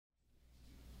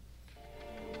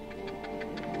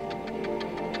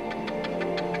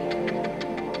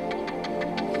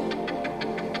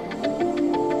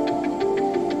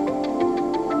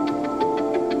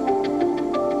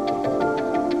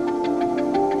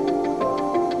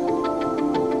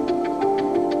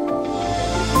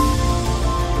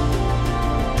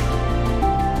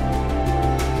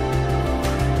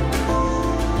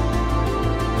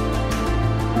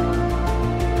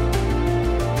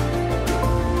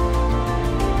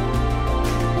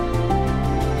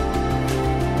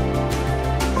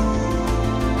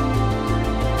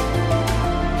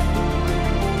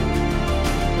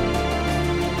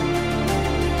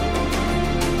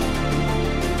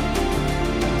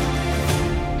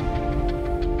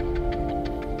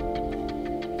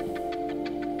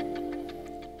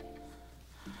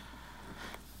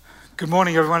Good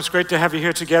morning, everyone. It's great to have you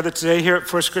here together today here at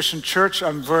First Christian Church.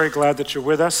 I'm very glad that you're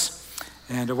with us.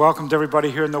 And welcome to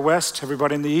everybody here in the West,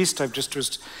 everybody in the East. I've just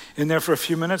was in there for a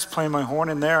few minutes playing my horn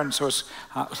in there. And so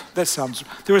there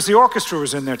was the orchestra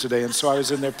was in there today. And so I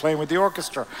was in there playing with the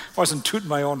orchestra. I wasn't tooting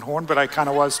my own horn, but I kind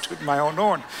of was tooting my own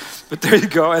horn. But there you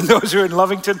go. And those who are in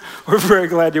Lovington, we're very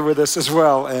glad you're with us as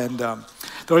well. And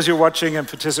those who are watching and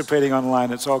participating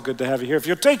online, it's all good to have you here. If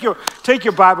you'll take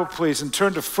your Bible, please, and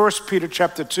turn to 1 Peter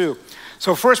chapter 2.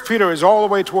 So 1 Peter is all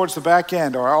the way towards the back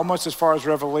end, or almost as far as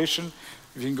Revelation.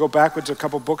 If you can go backwards a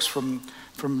couple books from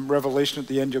Revelation at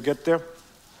the end, you'll get there.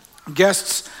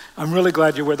 Guests, I'm really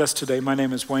glad you're with us today. My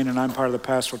name is Wayne, and I'm part of the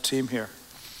pastoral team here.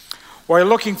 While you're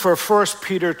looking for 1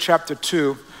 Peter chapter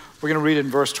 2, we're going to read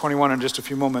in verse 21 in just a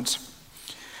few moments.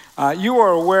 You are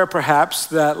aware, perhaps,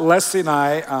 that Leslie and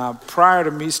I, prior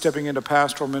to me stepping into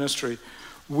pastoral ministry,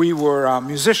 we were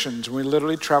musicians. We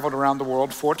literally traveled around the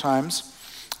world 4 times,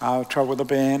 traveled with a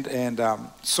band, and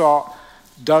saw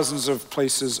dozens of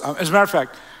places. As a matter of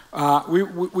fact,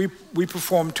 we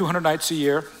performed 200 nights a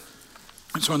year.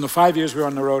 And so in the 5 years we were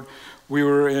on the road, we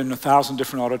were in 1,000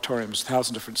 different auditoriums,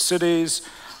 1,000 different cities,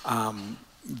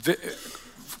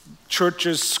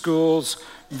 churches, schools,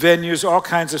 venues, all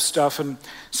kinds of stuff. And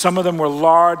some of them were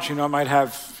large, might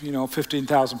have,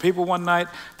 15,000 people one night.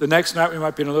 The next night we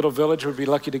might be in a little village. We'd be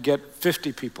lucky to get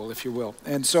 50 people, if you will.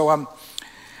 And so when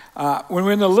we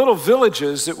were in the little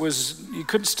villages, you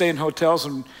couldn't stay in hotels,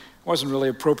 and it wasn't really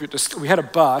appropriate to. We had a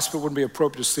bus, but it wouldn't be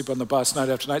appropriate to sleep on the bus night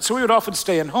after night. So we would often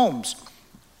stay in homes.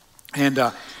 And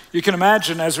you can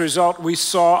imagine, as a result, we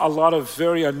saw a lot of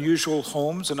very unusual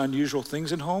homes and unusual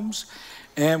things in homes.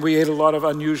 And we ate a lot of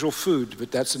unusual food,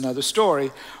 but that's another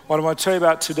story. What I want to tell you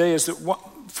about today is that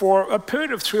for a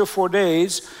period of 3 or 4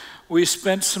 days, we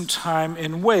spent some time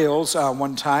in Wales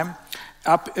one time,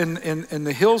 up in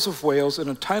the hills of Wales, in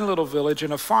a tiny little village,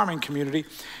 in a farming community.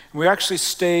 And we actually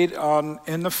stayed on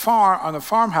the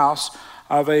farmhouse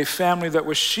of a family that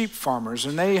was sheep farmers,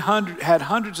 and they had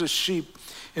hundreds of sheep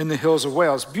in the hills of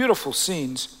Wales. Beautiful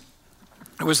scenes.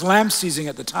 It was lamb season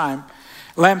at the time,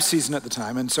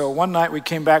 and so one night we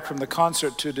came back from the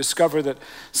concert to discover that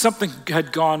something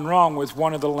had gone wrong with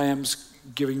one of the lambs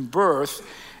giving birth,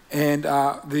 and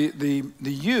the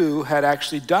ewe had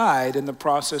actually died in the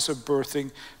process of birthing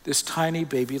this tiny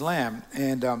baby lamb.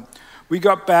 And we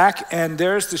got back, and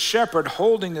there's the shepherd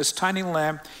holding this tiny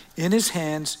lamb in his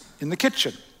hands in the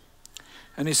kitchen.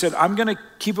 And he said, I'm going to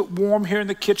keep it warm here in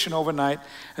the kitchen overnight,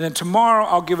 and then tomorrow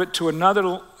I'll give it to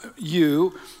another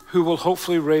ewe who will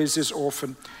hopefully raise this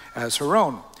orphan as her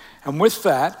own. And with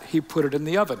that, he put it in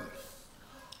the oven.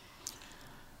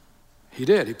 He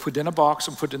did. He put it in a box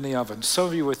and put it in the oven. Some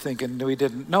of you were thinking, we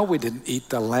didn't eat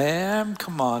the lamb.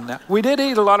 Come on now. We did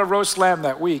eat a lot of roast lamb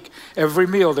that week. Every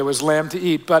meal there was lamb to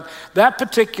eat. But that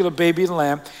particular baby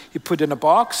lamb, he put in a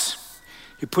box.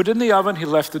 He put it in the oven. He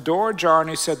left the door ajar, and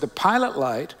he said, the pilot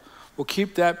light will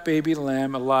keep that baby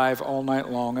lamb alive all night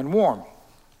long and warm.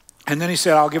 And then he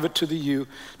said, I'll give it to the ewe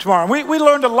tomorrow. And we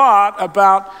learned a lot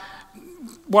about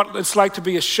what it's like to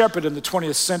be a shepherd in the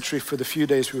 20th century for the few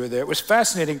days we were there. It was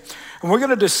fascinating. And we're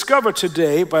going to discover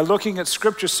today, by looking at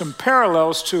Scripture, some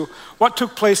parallels to what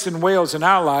took place in Wales in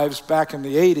our lives back in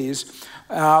the 80s,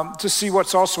 to see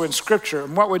what's also in Scripture.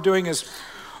 And what we're doing is,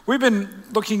 we've been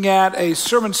looking at a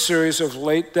sermon series of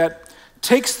late that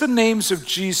takes the names of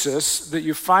Jesus that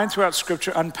you find throughout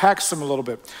Scripture, unpacks them a little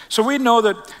bit. So we know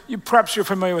that perhaps you're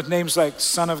familiar with names like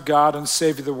Son of God and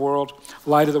Savior of the world,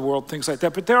 Light of the world, things like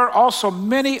that. But there are also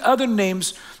many other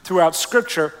names throughout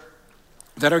Scripture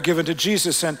that are given to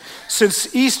Jesus. And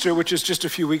since Easter, which is just a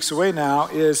few weeks away now,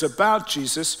 is about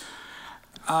Jesus,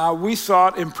 we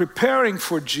thought in preparing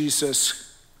for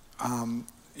Jesus,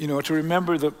 to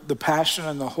remember the Passion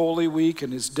and the Holy Week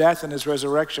and his death and his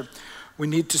resurrection, we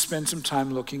need to spend some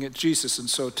time looking at Jesus. And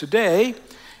so today,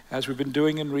 as we've been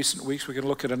doing in recent weeks, we're going to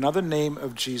look at another name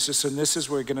of Jesus, and this is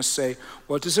where we're going to say,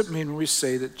 what does it mean when we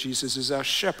say that Jesus is our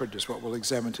shepherd, is what we'll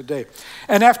examine today.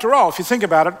 And after all, if you think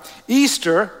about it,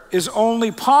 Easter is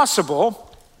only possible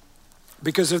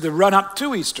because of the run-up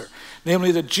to Easter,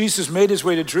 namely that Jesus made his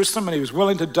way to Jerusalem and he was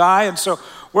willing to die. And so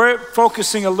we're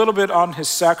focusing a little bit on his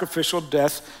sacrificial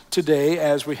death today,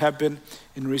 as we have been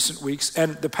in recent weeks.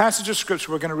 And the passage of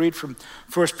Scripture we're going to read from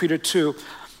 1 Peter 2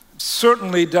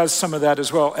 certainly does some of that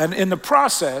as well. And in the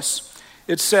process,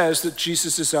 it says that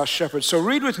Jesus is our shepherd. So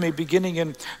read with me, beginning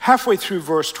in halfway through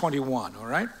verse 21, all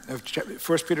right? Of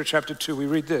 1 Peter chapter 2, we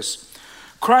read this.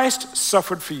 Christ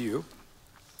suffered for you,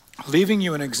 leaving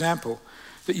you an example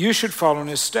that you should follow in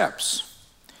his steps.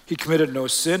 He committed no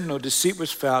sin, no deceit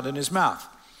was found in his mouth.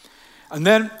 And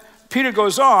then Peter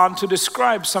goes on to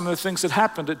describe some of the things that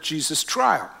happened at Jesus'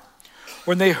 trial.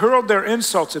 When they hurled their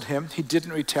insults at him, he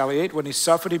didn't retaliate. When he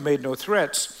suffered, he made no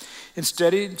threats.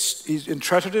 Instead, he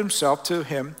entrusted himself to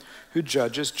him who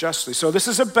judges justly. So this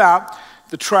is about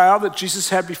the trial that Jesus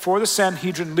had before the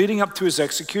Sanhedrin leading up to his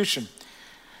execution.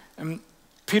 And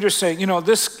Peter's saying,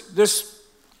 this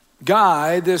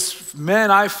guy, this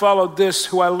man I followed,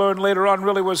 who I learned later on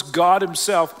really was God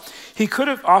himself. He could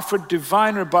have offered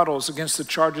divine rebuttals against the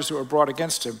charges that were brought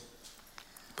against him.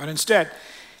 But instead,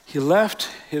 he left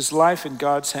his life in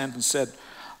God's hand and said,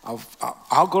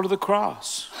 I'll go to the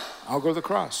cross. I'll go to the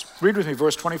cross. Read with me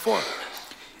verse 24.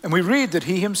 And we read that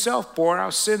he himself bore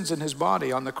our sins in his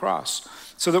body on the cross,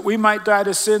 so that we might die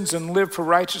to sins and live for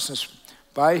righteousness.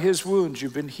 By his wounds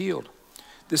you've been healed.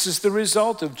 This is the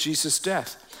result of Jesus'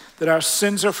 death, that our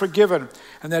sins are forgiven,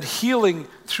 and that healing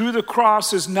through the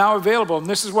cross is now available. And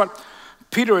this is what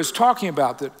Peter is talking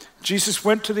about, that Jesus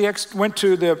went to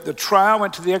the trial,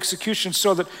 went to the execution,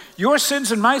 so that your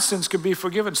sins and my sins can be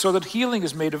forgiven, so that healing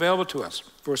is made available to us.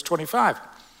 Verse 25.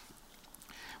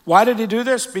 Why did he do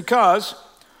this? Because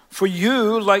for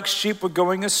you, like sheep, were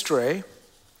going astray.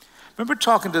 Remember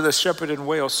talking to the shepherd in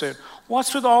Wales saying,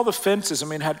 what's with all the fences? I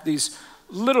mean, had these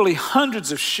literally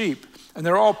hundreds of sheep, and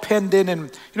they're all penned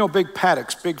in big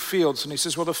paddocks, big fields. And he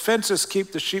says, well, the fences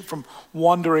keep the sheep from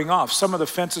wandering off. Some of the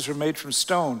fences were made from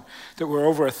stone that were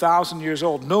over 1,000 years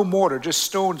old. No mortar, just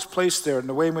stones placed there in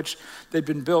the way in which they'd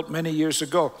been built many years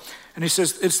ago. And he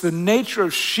says, it's the nature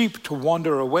of sheep to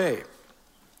wander away.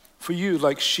 For you,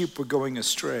 like sheep, were going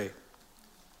astray.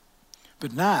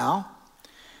 But now,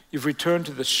 you've returned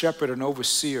to the shepherd and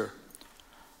overseer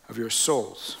of your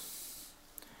souls.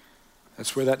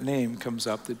 That's where that name comes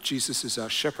up, that Jesus is our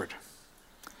shepherd.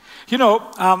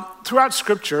 Throughout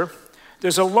Scripture,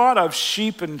 there's a lot of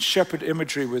sheep and shepherd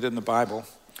imagery within the Bible.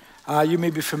 You may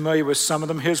be familiar with some of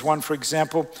them. Here's one, for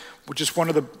example, which is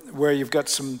where you've got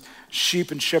some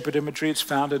sheep and shepherd imagery. It's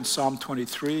found in Psalm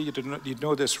 23. You'd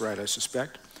know this, right, I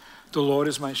suspect. The Lord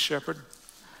is my shepherd.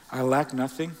 I lack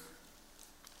nothing.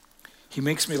 He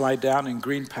makes me lie down in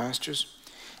green pastures.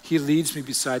 He leads me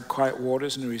beside quiet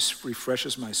waters and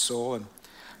refreshes my soul. And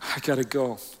I got to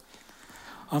go.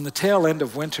 On the tail end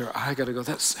of winter, I got to go.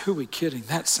 Who are we kidding?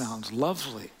 That sounds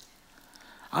lovely.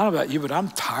 I don't know about you, but I'm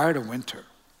tired of winter.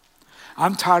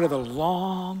 I'm tired of the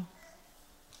long,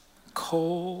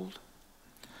 cold,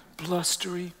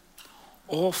 blustery,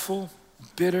 awful,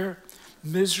 bitter,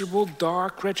 miserable,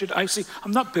 dark, wretched, icy.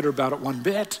 I'm not bitter about it one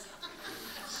bit.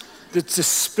 The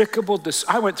despicable,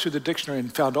 I went through the dictionary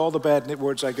and found all the bad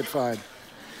words I could find.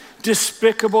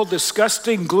 Despicable,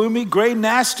 disgusting, gloomy, gray,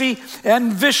 nasty,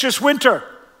 and vicious winter.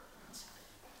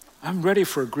 I'm ready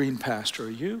for a green pasture, are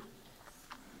you?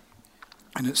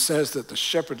 And it says that the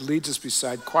shepherd leads us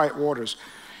beside quiet waters.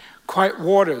 Quiet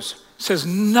waters says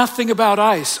nothing about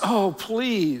ice. Oh,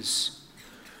 please.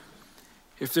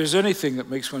 If there's anything that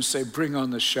makes one say, bring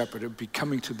on the shepherd, it would be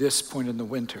coming to this point in the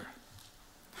winter.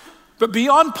 But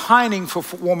beyond pining for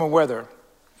warmer weather,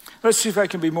 let's see if I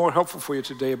can be more helpful for you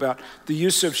today about the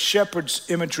use of shepherd's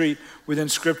imagery within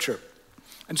Scripture.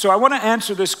 And so I want to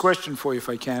answer this question for you if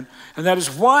I can, and that is,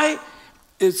 why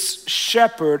is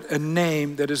shepherd a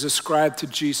name that is ascribed to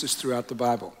Jesus throughout the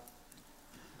Bible?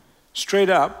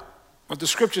 Straight up, what the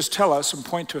Scriptures tell us and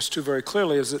point to us to very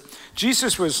clearly is that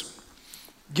Jesus was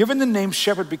given the name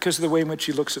shepherd because of the way in which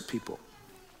he looks at people.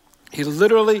 He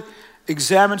literally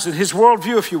examines his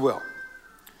worldview, if you will.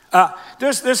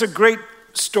 There's a great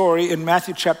story in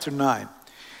Matthew chapter 9. It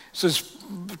says,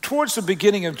 towards the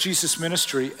beginning of Jesus'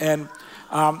 ministry, and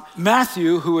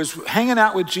Matthew, who is hanging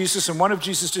out with Jesus and one of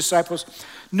Jesus' disciples,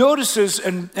 notices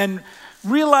and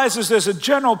realizes there's a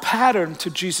general pattern to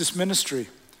Jesus' ministry.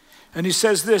 And he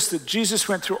says this, that Jesus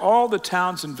went through all the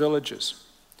towns and villages.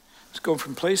 He's going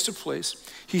from place to place.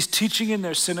 He's teaching in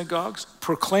their synagogues,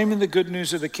 proclaiming the good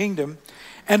news of the kingdom.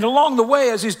 And along the way,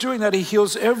 as he's doing that, he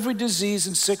heals every disease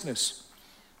and sickness.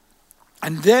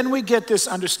 And then we get this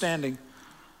understanding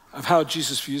of how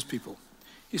Jesus views people.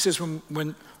 He says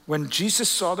when Jesus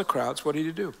saw the crowds, what did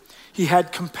he do? He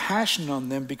had compassion on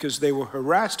them because they were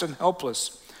harassed and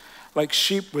helpless, like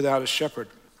sheep without a shepherd.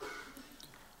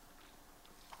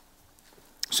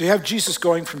 So you have Jesus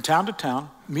going from town to town,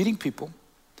 meeting people,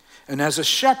 and as a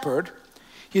shepherd,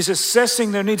 he's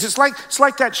assessing their needs. It's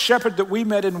like that shepherd that we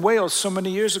met in Wales so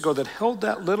many years ago that held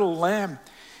that little lamb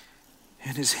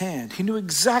in his hand. He knew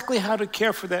exactly how to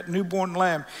care for that newborn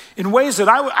lamb in ways that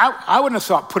I wouldn't have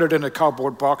thought, put it in a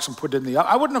cardboard box and put it in the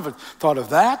oven. I wouldn't have thought of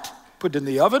that, put it in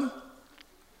the oven.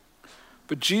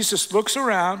 But Jesus looks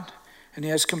around and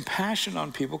he has compassion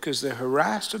on people because they're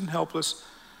harassed and helpless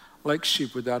like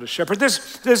sheep without a shepherd.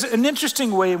 There's an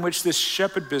interesting way in which this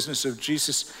shepherd business of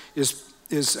Jesus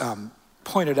is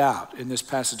pointed out in this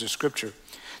passage of Scripture.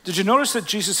 Did you notice that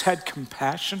Jesus had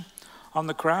compassion on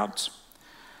the crowds?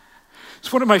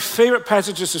 It's one of my favorite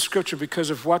passages of Scripture because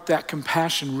of what that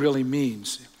compassion really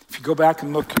means. If you go back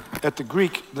and look at the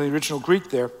Greek, the original Greek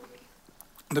there,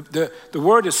 the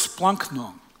word is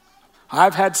splunknon. He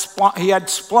had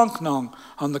splunknon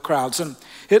on the crowds. And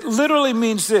it literally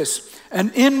means this,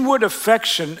 an inward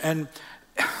affection, and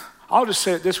I'll just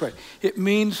say it this way. It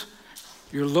means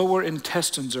your lower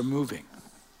intestines are moving.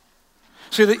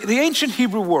 See, the ancient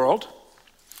Hebrew world,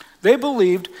 they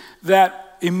believed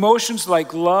that emotions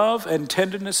like love and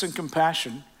tenderness and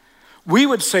compassion, we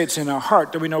would say it's in our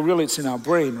heart, that we know really it's in our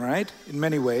brain, right? In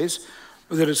many ways,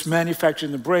 or that it's manufactured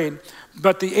in the brain.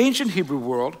 But the ancient Hebrew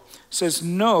world says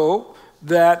no,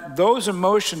 that those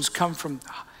emotions come from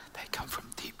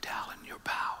deep down in your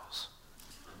bowels.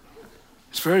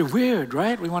 It's very weird,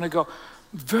 right? We want to go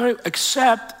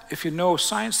except if you know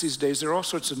science these days, there are all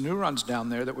sorts of neurons down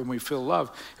there that when we feel love,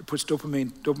 it puts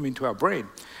dopamine to our brain.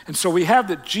 And so we have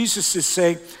that Jesus is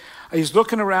saying, he's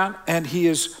looking around and he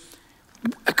is,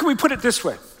 can we put it this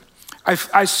way? I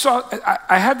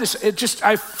have this,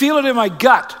 I feel it in my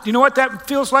gut. Do you know what that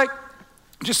feels like?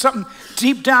 Just something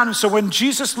deep down. And so when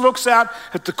Jesus looks out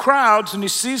at the crowds and he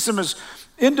sees them as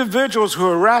individuals who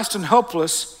are harassed and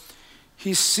helpless,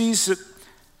 he sees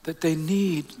that they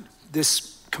need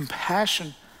this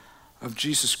compassion of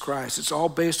Jesus Christ. It's all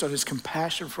based on his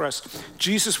compassion for us.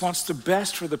 Jesus wants the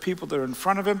best for the people that are in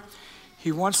front of him.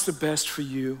 He wants the best for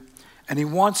you. And he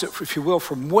wants it, if you will,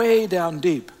 from way down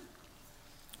deep.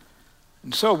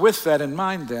 And so with that in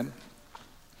mind then,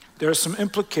 there are some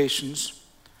implications.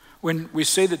 When we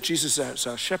say that Jesus is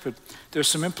our shepherd, there are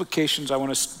some implications I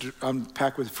want to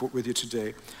unpack with you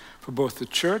today for both the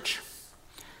church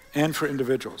and for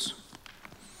individuals.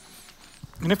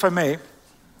 And if I may,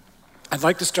 I'd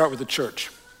like to start with the church.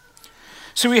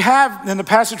 So we have, in the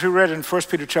passage we read in 1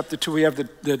 Peter chapter 2, we have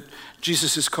that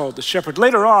Jesus is called the shepherd.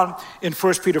 Later on, in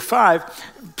 1 Peter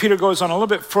 5, Peter goes on a little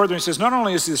bit further and says, not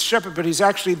only is he the shepherd, but he's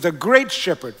actually the great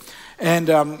shepherd. And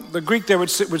the Greek there would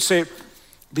say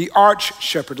the arch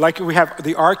shepherd. Like we have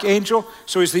the archangel,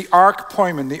 so he's the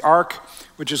archpoimen, the arch,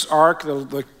 which is arch,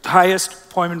 the highest,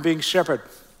 poimen being shepherd.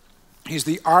 He's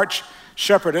the arch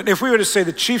shepherd. And if we were to say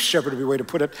the chief shepherd would be a way to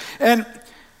put it. And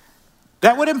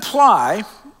that would imply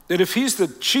that if he's the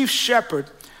chief shepherd,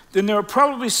 then there are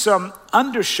probably some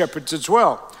under shepherds as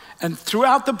well. And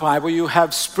throughout the Bible, you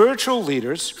have spiritual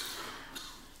leaders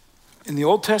in the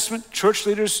Old Testament, church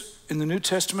leaders in the New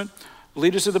Testament,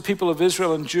 leaders of the people of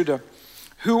Israel and Judah,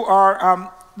 who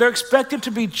are, they're expected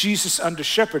to be Jesus under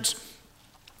shepherds.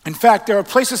 In fact, there are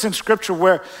places in Scripture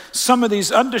where some of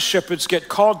these under shepherds get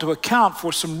called to account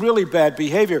for some really bad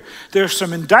behavior. There are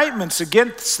some indictments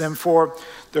against them for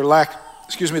their lack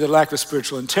of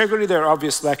spiritual integrity, their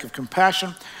obvious lack of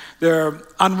compassion, their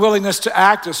unwillingness to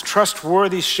act as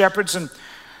trustworthy shepherds. And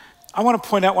I want to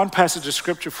point out one passage of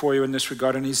Scripture for you in this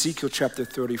regard in Ezekiel chapter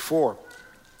 34,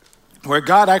 where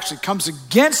God actually comes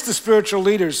against the spiritual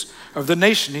leaders of the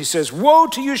nation. He says, "Woe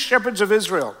to you, shepherds of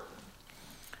Israel,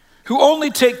 who only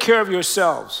take care of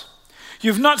yourselves.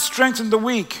 You've not strengthened the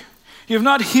weak. You've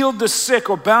not healed the sick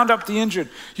or bound up the injured.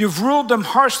 You've ruled them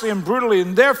harshly and brutally,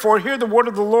 and therefore hear the word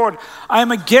of the Lord. I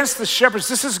am against the shepherds."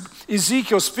 This is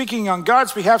Ezekiel speaking on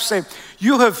God's behalf, saying,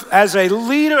 you have, as a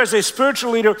leader, as a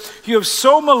spiritual leader, you have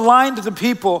so maligned the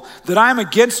people that I am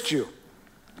against you.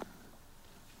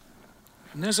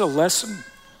 And there's a lesson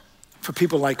for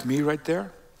people like me right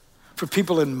there, for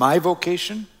people in my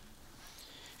vocation.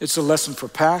 It's a lesson for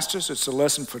pastors. It's a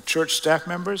lesson for church staff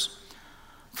members,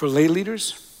 for lay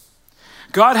leaders.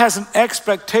 God has an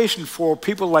expectation for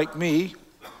people like me,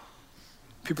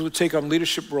 people who take on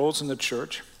leadership roles in the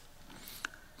church.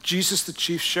 Jesus, the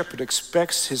chief shepherd,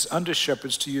 expects his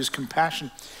under-shepherds to use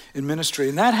compassion in ministry,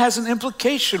 and that has an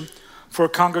implication for a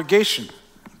congregation.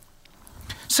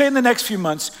 Say in the next few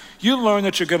months, you learn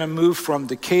that you're going to move from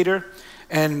Decatur,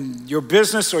 and your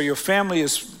business or your family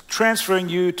is transferring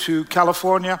you to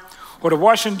California or to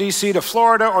Washington, D.C., to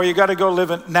Florida, or you got to go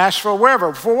live in Nashville,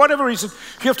 wherever. For whatever reason,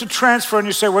 you have to transfer, and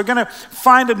you say, we're going to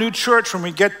find a new church when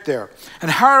we get there.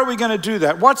 And how are we going to do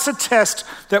that? What's the test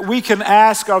that we can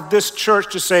ask of this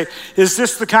church to say, is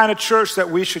this the kind of church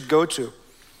that we should go to?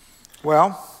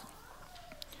 Well,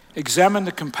 examine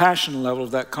the compassion level of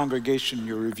that congregation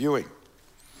you're reviewing.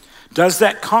 Does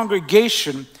that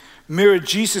congregation mirror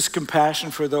Jesus' compassion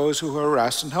for those who are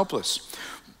harassed and helpless?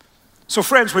 So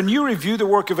friends, when you review the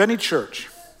work of any church,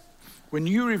 when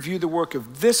you review the work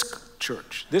of this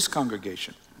church, this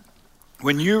congregation,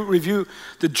 when you review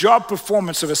the job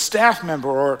performance of a staff member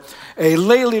or a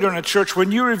lay leader in a church,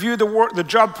 when you review the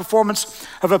job performance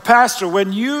of a pastor,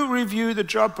 when you review the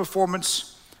job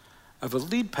performance of a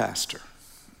lead pastor,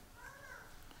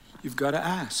 you've got to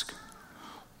ask,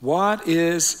 what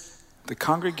is the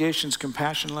congregation's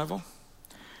compassion level?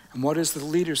 And what is the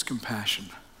leader's compassion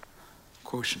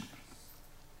quotient?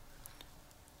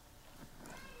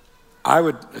 I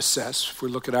would assess, if we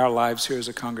look at our lives here as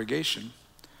a congregation,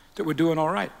 that we're doing all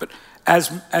right. But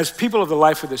as people of the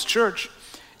life of this church,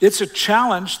 it's a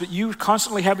challenge that you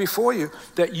constantly have before you,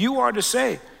 that you are to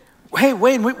say, hey,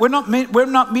 Wayne, we're not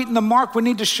meeting the mark. We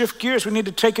need to shift gears. We need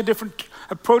to take a different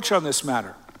approach on this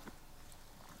matter.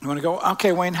 You want to go,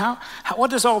 okay, Wayne,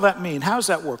 what does all that mean? How does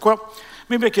that work? Well,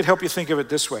 maybe I could help you think of it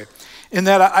this way. In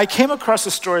that I came across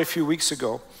a story a few weeks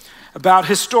ago about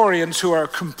historians who are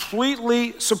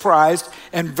completely surprised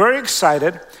and very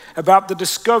excited about the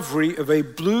discovery of a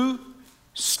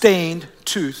blue-stained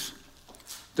tooth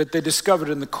that they discovered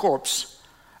in the corpse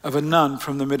of a nun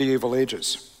from the medieval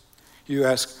ages. You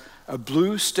ask, a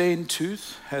blue-stained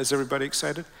tooth? Has everybody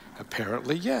excited?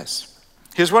 Apparently, yes.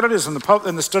 Here's what it is in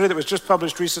the study that was just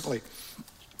published recently.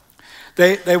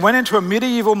 They went into a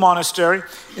medieval monastery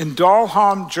in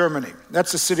Dahlem, Germany.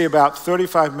 That's a city about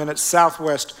 35 minutes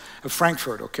southwest of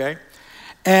Frankfurt, okay?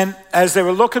 And as they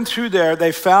were looking through there,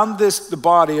 they found the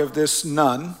body of this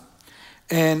nun,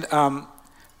 and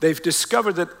they've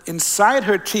discovered that inside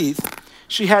her teeth,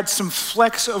 she had some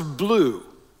flecks of blue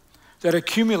that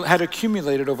had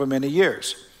accumulated over many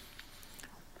years.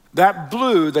 That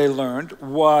blue, they learned,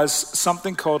 was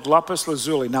something called lapis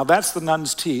lazuli. Now, that's the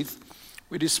nun's teeth.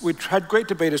 We had great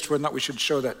debate as to whether or not we should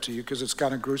show that to you because it's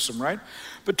kind of gruesome, right?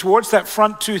 But towards that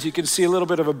front tooth, you can see a little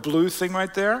bit of a blue thing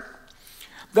right there.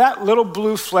 That little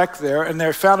blue fleck there, and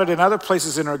they found it in other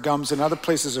places in her gums and other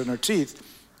places in her teeth,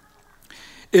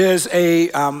 is a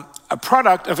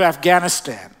product of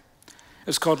Afghanistan.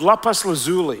 It's called lapis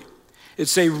lazuli.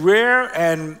 It's a rare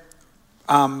and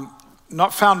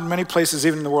not found in many places,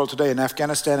 even in the world today, in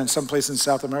Afghanistan and some places in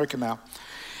South America now.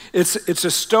 It's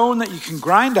a stone that you can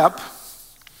grind up,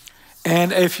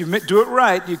 and if you do it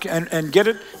right, you can and get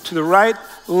it to the right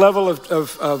level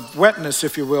of wetness,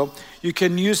 if you will, you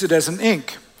can use it as an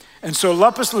ink. And so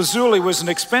lapis lazuli was an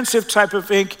expensive type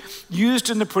of ink used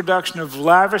in the production of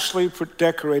lavishly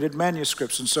decorated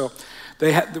manuscripts. And so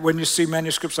when you see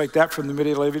manuscripts like that from the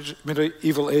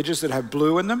medieval ages that have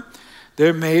blue in them,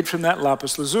 they're made from that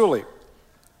lapis lazuli.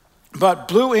 But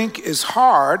blue ink was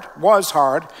hard,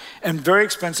 and very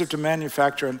expensive to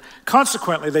manufacture. And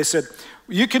consequently, they said,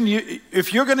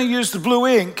 if you're going to use the blue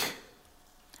ink,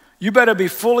 you better be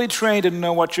fully trained and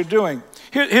know what you're doing.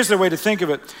 Here's the way to think of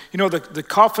it. You know, the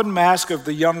coffin mask of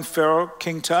the young pharaoh,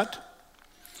 King Tut,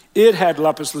 it had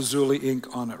lapis lazuli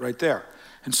ink on it right there.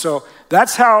 And so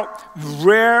that's how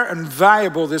rare and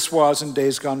valuable this was in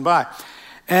days gone by.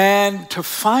 And to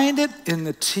find it in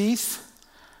the teeth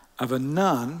of a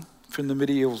nun from the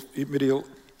medieval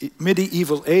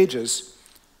ages,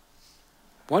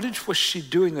 what was she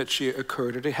doing that she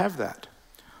occurred her to have that?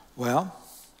 Well,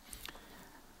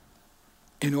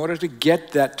 in order to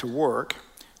get that to work,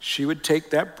 she would take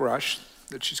that brush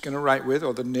that she's going to write with,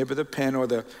 or the nib of the pen, or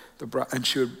the brush, and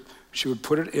she would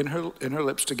put it in her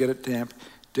lips to get it damp,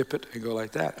 dip it, and go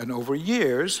like that. And over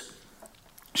years,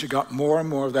 she got more and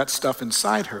more of that stuff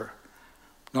inside her,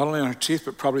 not only in her teeth,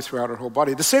 but probably throughout her whole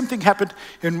body. The same thing happened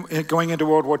in going into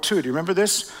World War II. Do you remember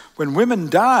this? When women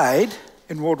died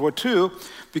in World War II,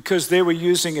 because they were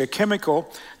using a chemical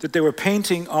that they were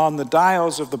painting on the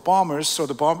dials of the bombers so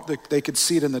they could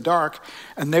see it in the dark,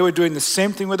 and they were doing the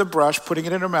same thing with a brush, putting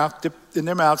it in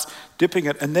their mouths, dipping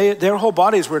it, and their whole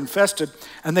bodies were infested,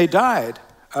 and they died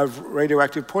of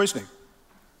radioactive poisoning.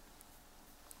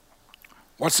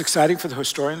 What's exciting for the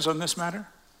historians on this matter?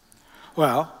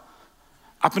 Well,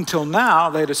 up until now,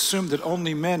 they'd assumed that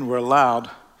only men were allowed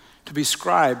to be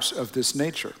scribes of this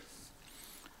nature.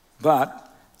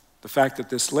 But the fact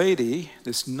that this lady,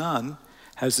 this nun,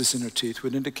 has this in her teeth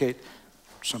would indicate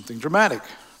something dramatic,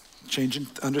 change in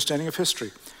understanding of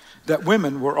history, that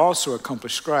women were also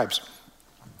accomplished scribes.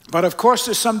 But of course,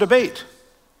 there's some debate.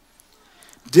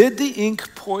 Did the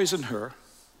ink poison her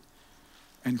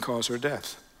and cause her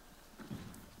death?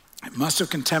 It must have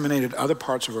contaminated other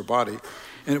parts of her body,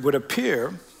 and it would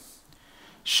appear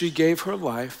she gave her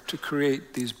life to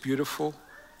create these beautiful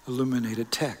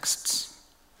illuminated texts.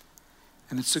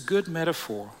 And it's a good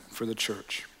metaphor for the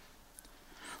church.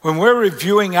 When we're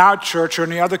reviewing our church or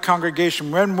any other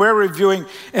congregation, when we're reviewing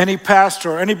any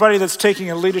pastor or anybody that's taking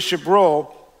a leadership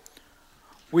role,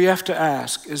 we have to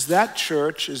ask, is that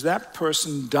church, is that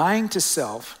person dying to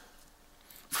self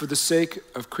for the sake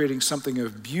of creating something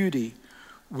of beauty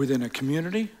within a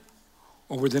community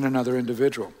or within another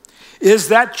individual? Is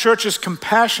that church's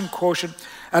compassion quotient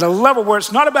at a level where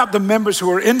it's not about the members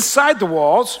who are inside the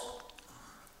walls,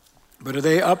 but are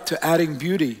they up to adding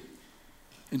beauty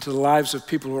into the lives of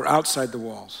people who are outside the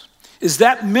walls? Is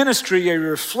that ministry a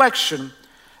reflection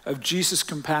of Jesus'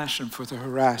 compassion for the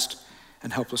harassed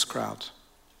and helpless crowds?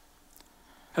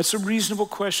 That's a reasonable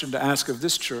question to ask of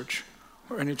this church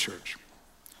or any church.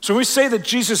 So when we say that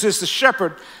Jesus is the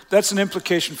shepherd, that's an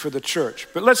implication for the church.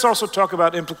 But let's also talk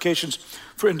about implications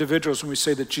for individuals when we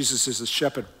say that Jesus is the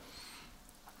shepherd.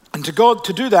 And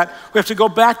to do that, we have to go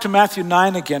back to Matthew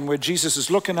 9 again, where Jesus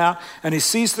is looking out and he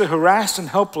sees the harassed and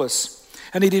helpless.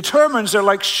 And he determines they're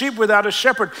like sheep without a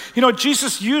shepherd. You know,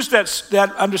 Jesus used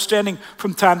that understanding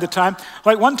from time to time.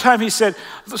 Like one time he said,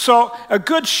 so a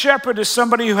good shepherd is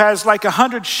somebody who has like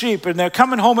 100 sheep, and they're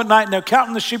coming home at night and they're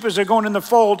counting the sheep as they're going in the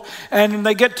fold, and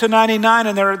they get to 99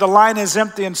 and the line is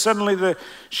empty, and suddenly the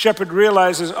shepherd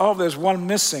realizes, oh, there's one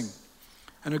missing.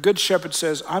 And a good shepherd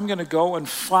says, I'm going to go and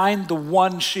find the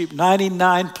one sheep,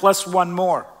 99 plus one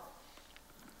more.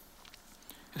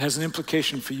 It has an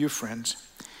implication for you, friends.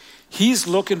 He's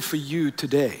looking for you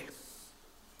today.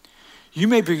 You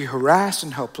may be harassed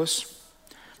and helpless,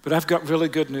 but I've got really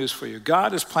good news for you.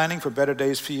 God is planning for better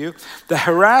days for you. The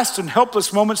harassed and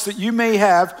helpless moments that you may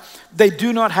have, they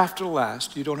do not have to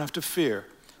last. You don't have to fear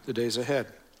the days ahead.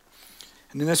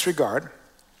 And in this regard,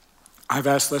 I've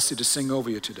asked Leslie to sing over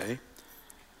you today.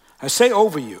 I say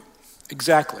over you,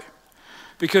 exactly,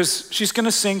 because she's going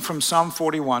to sing from Psalm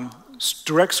 41,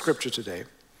 direct scripture today,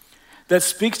 that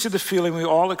speaks to the feeling we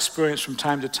all experience from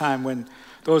time to time when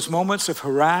those moments of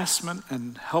harassment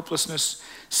and helplessness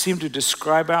seem to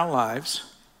describe our lives.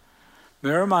 May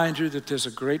I remind you that there's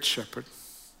a great shepherd,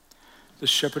 the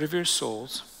shepherd of your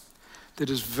souls, that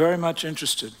is very much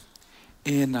interested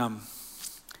in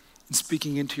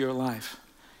speaking into your life.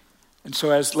 And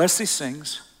so as Leslie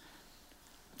sings,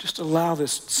 just allow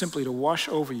this simply to wash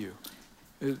over you.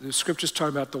 The scriptures talk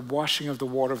about the washing of the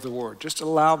water of the word. Just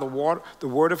allow the word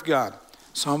of God.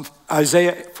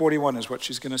 Isaiah 41 is what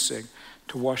she's going to sing,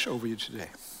 to wash over you today.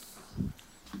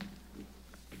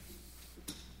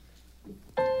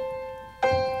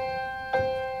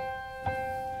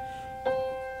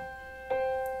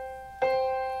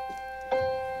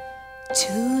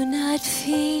 Do not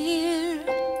fear,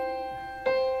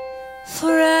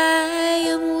 for I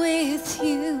am with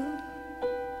you.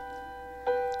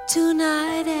 Do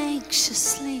not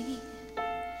anxiously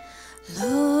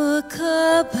look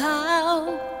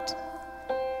about,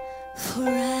 for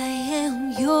I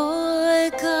am your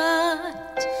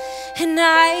God, and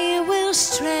I will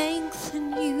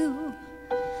strengthen you.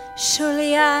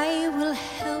 Surely I will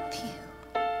help you.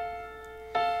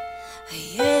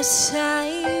 Yes,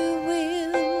 I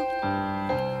will.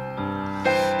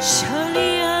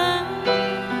 Surely I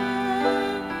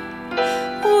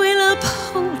will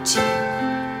uphold you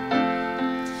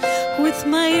with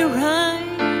my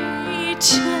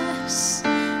righteous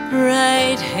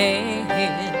right hand.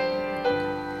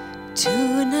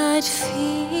 Do not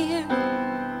fear,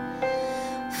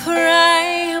 for I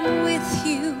am with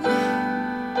you.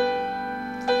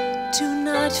 Do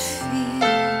not fear,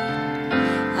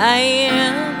 I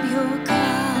am your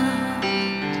God,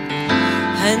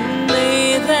 and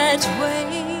they that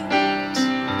wait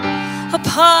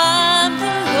upon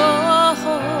the Lord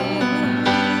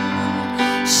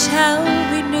shall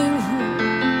renew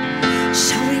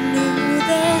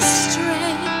their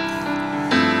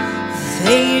strength.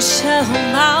 They shall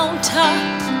mount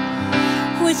up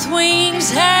with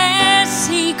wings as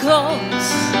eagles.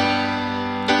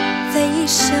 They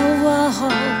shall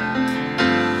walk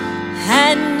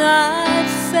and not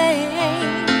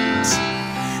faint.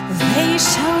 They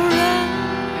shall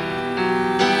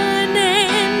run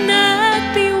and not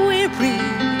be weary.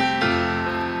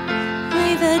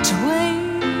 They that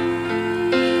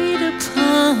wait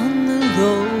upon the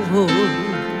Lord,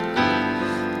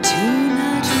 do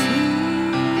not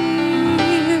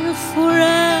fear, for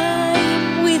I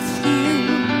am with you.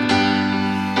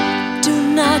 Do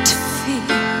not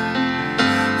fear,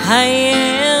 I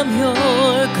am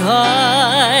your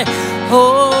God.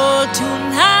 Oh, do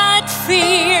not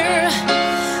fear,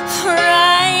 for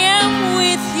I am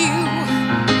with you.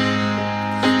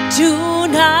 Do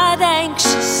not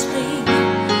anxiously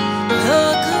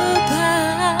look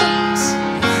about,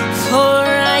 for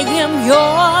I am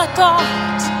your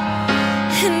God,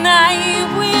 and I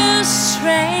will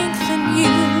strengthen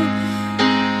you.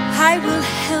 I will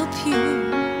help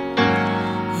you.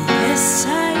 Yes, I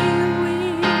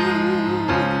will.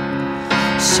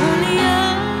 Surely I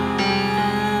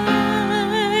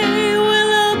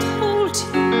will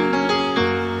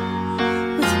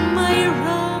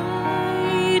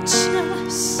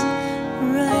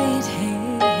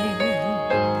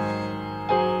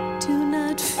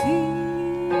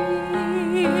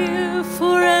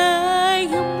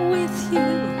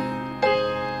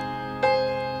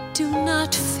do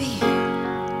not fear.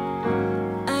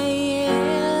 I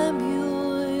am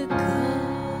your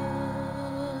God.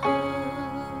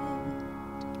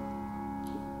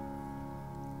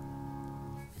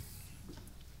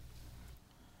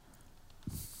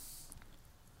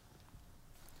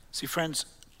 See, friends,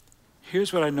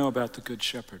 here's what I know about the Good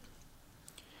Shepherd.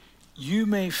 You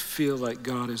may feel like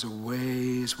God is a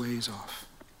ways off.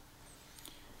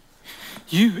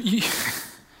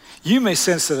 You may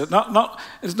sense that not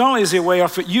only is he way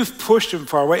off, but you've pushed him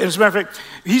far away. As a matter of fact,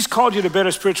 he's called you to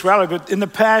better spirituality, but in the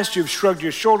past you've shrugged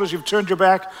your shoulders, you've turned your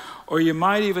back, or you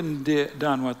might even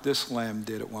done what this lamb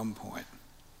did at one point.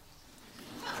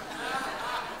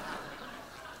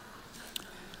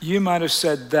 You might have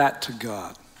said that to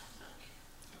God.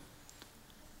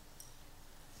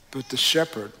 But the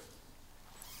shepherd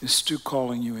is still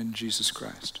calling you in Jesus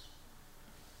Christ.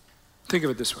 Think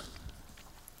of it this way.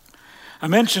 I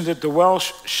mentioned that the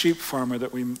Welsh sheep farmer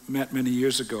that we met many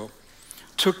years ago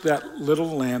took that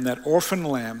little lamb, that orphan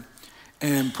lamb,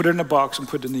 and put it in a box and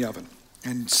put it in the oven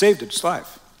and saved its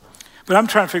life. But I'm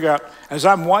trying to figure out, as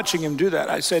I'm watching him do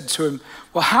that, I said to him,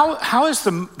 well, how is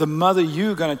the mother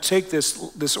you going to take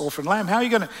this orphan lamb? How are you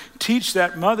going to teach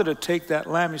that mother to take that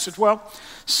lamb? He said, well,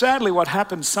 sadly what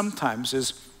happens sometimes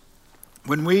is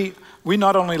when we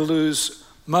not only lose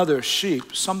mother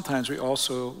sheep, sometimes we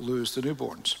also lose the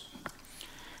newborns.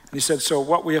 And he said, so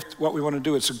what we want to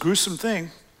do, it's a gruesome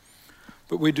thing,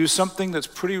 but we do something that's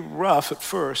pretty rough at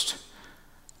first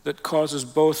that causes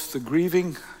both the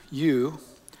grieving ewe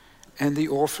and the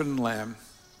orphan lamb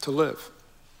to live.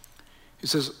 He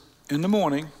says, in the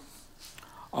morning,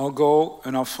 I'll go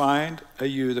and I'll find a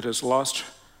ewe that has lost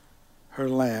her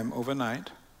lamb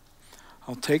overnight.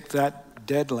 I'll take that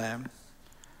dead lamb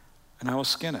and I will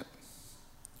skin it.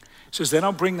 He says, then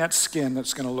I'll bring that skin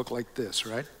that's going to look like this,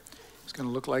 right? It's going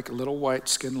to look like a little white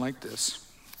skin like this.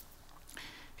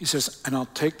 He says, and I'll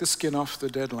take the skin off the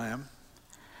dead lamb,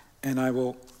 and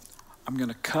I'm going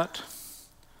to cut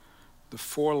the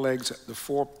four legs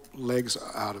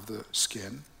out of the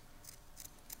skin.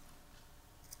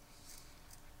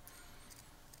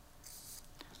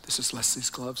 This is Leslie's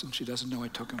gloves, and she doesn't know I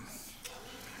took them.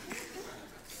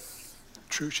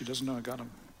 True, she doesn't know I got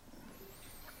them.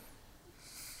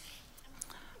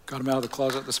 Got them out of the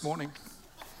closet this morning.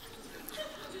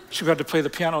 She got to play the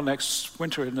piano next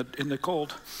winter in the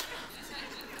cold.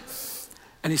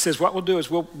 And he says, what we'll do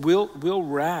is we'll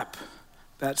wrap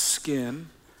that skin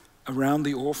around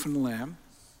the orphan lamb,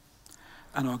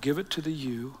 and I'll give it to the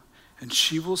ewe, and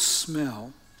she will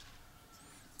smell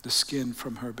the skin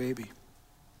from her baby.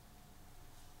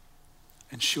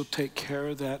 And she'll take care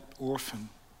of that orphan,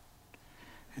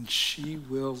 and she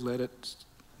will let it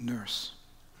nurse.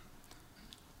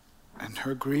 And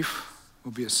her grief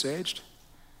will be assuaged,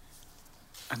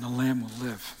 and the lamb will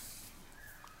live.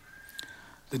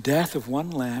 The death of one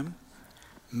lamb,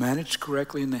 managed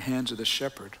correctly in the hands of the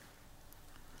shepherd,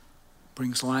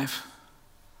 brings life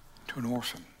to an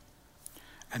orphan.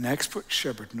 An expert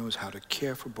shepherd knows how to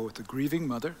care for both the grieving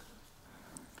mother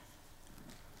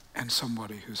and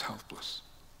somebody who's helpless.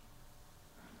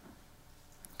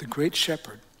 The great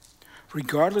shepherd,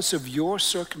 regardless of your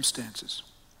circumstances,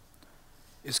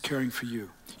 is caring for you.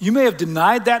 You may have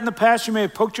denied that in the past. You may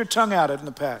have poked your tongue at it in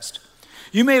the past.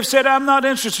 You may have said, I'm not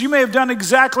interested. You may have done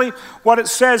exactly what it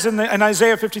says in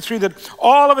Isaiah 53, that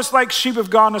all of us like sheep have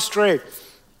gone astray,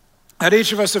 that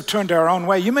each of us have turned our own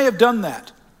way. You may have done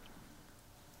that.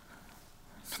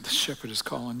 But the shepherd is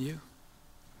calling you.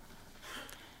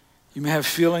 You may have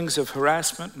feelings of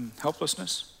harassment and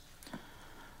helplessness,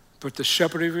 but the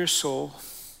shepherd of your soul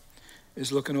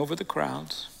is looking over the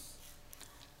crowds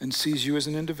and sees you as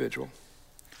an individual,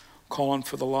 calling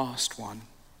for the lost one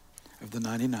of the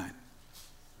 99.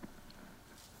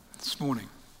 This morning,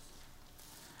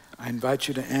 I invite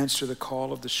you to answer the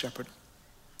call of the shepherd.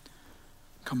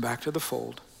 Come back to the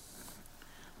fold.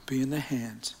 Be in the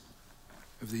hands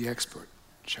of the expert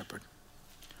shepherd.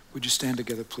 Would you stand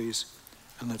together, please,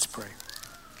 and let's pray.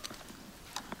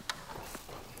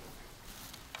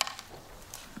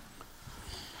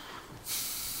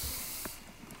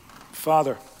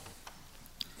 Father,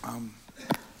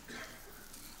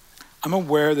 I'm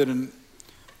aware that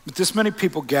with this many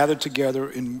people gathered together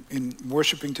in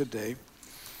worshiping today,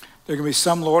 there are going to be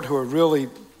some, Lord, who are really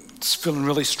feeling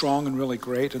really strong and really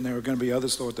great, and there are going to be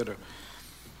others, Lord, that are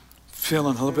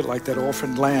feeling a little bit like that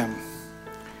orphaned lamb.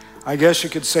 I guess you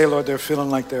could say, Lord, they're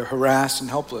feeling like they're harassed and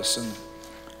helpless. And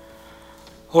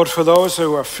Lord, for those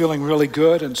who are feeling really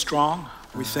good and strong,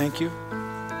 we thank you.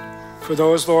 For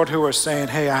those, Lord, who are saying,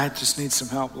 hey, I just need some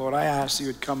help, Lord, I ask you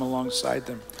would come alongside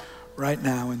them right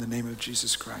now in the name of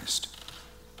Jesus Christ.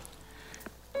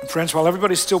 And friends, while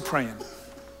everybody's still praying,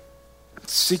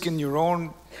 seeking your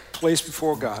own place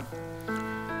before God,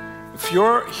 if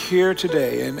you're here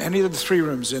today in any of the 3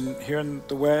 rooms, here in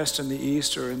the West, in the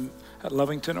East, or at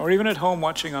Lovington, or even at home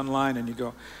watching online, and you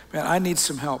go, man, I need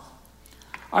some help,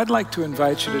 I'd like to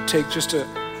invite you to take just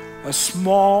a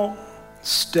small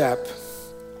step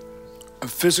of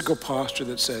physical posture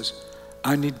that says,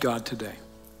 I need God today.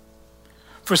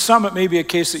 For some, it may be a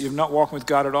case that you've not walked with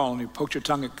God at all and you've poked your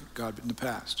tongue at God in the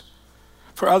past.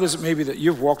 For others, it may be that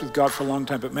you've walked with God for a long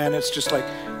time, but man, it's just like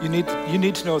you need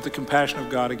to know the compassion of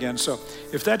God again. So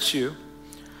if that's you,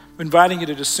 I'm inviting you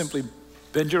to just simply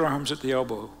bend your arms at the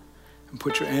elbow and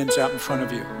put your hands out in front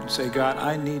of you and say, God,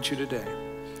 I need you today.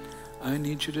 I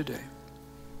need you today.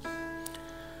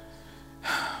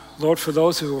 Lord, for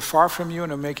those who are far from you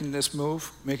and are making this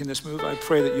move, I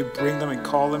pray that you bring them and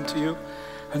call them to you.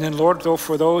 And then, Lord, though,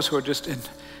 for those who are just in,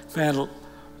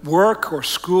 work or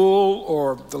school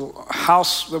or the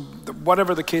house,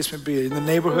 whatever the case may be, in the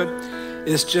neighborhood,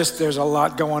 it's just there's a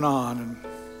lot going on.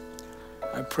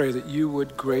 And I pray that you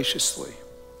would graciously,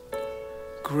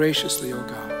 oh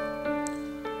God,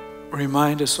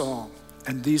 remind us all,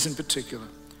 and these in particular,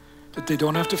 that they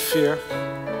don't have to fear,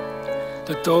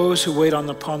 that those who wait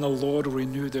upon the Lord will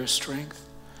renew their strength,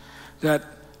 that,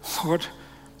 Lord,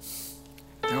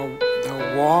 they'll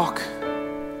walk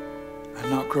and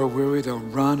not grow weary, they'll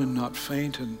run and not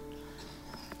faint, and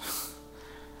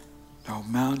they'll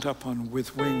mount up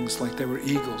with wings like they were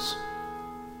eagles.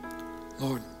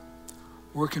 Lord,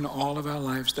 work in all of our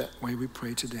lives that way, we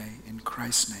pray today, in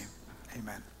Christ's name,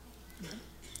 amen.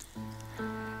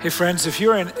 Hey friends, if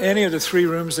you're in any of the 3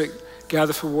 rooms that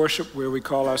gather for worship, where we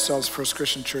call ourselves First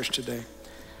Christian Church today,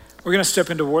 we're going to step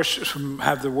into worship,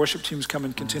 have the worship teams come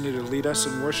and continue to lead us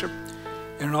in worship.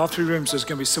 And in all 3 rooms, there's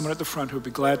going to be someone at the front who would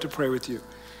be glad to pray with you.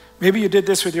 Maybe you did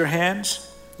this with your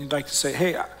hands. You'd like to say,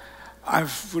 hey, I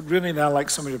would really now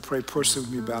like somebody to pray personally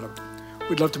with me about it.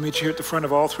 We'd love to meet you here at the front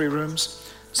of all 3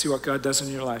 rooms, see what God does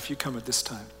in your life. You come at this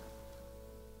time.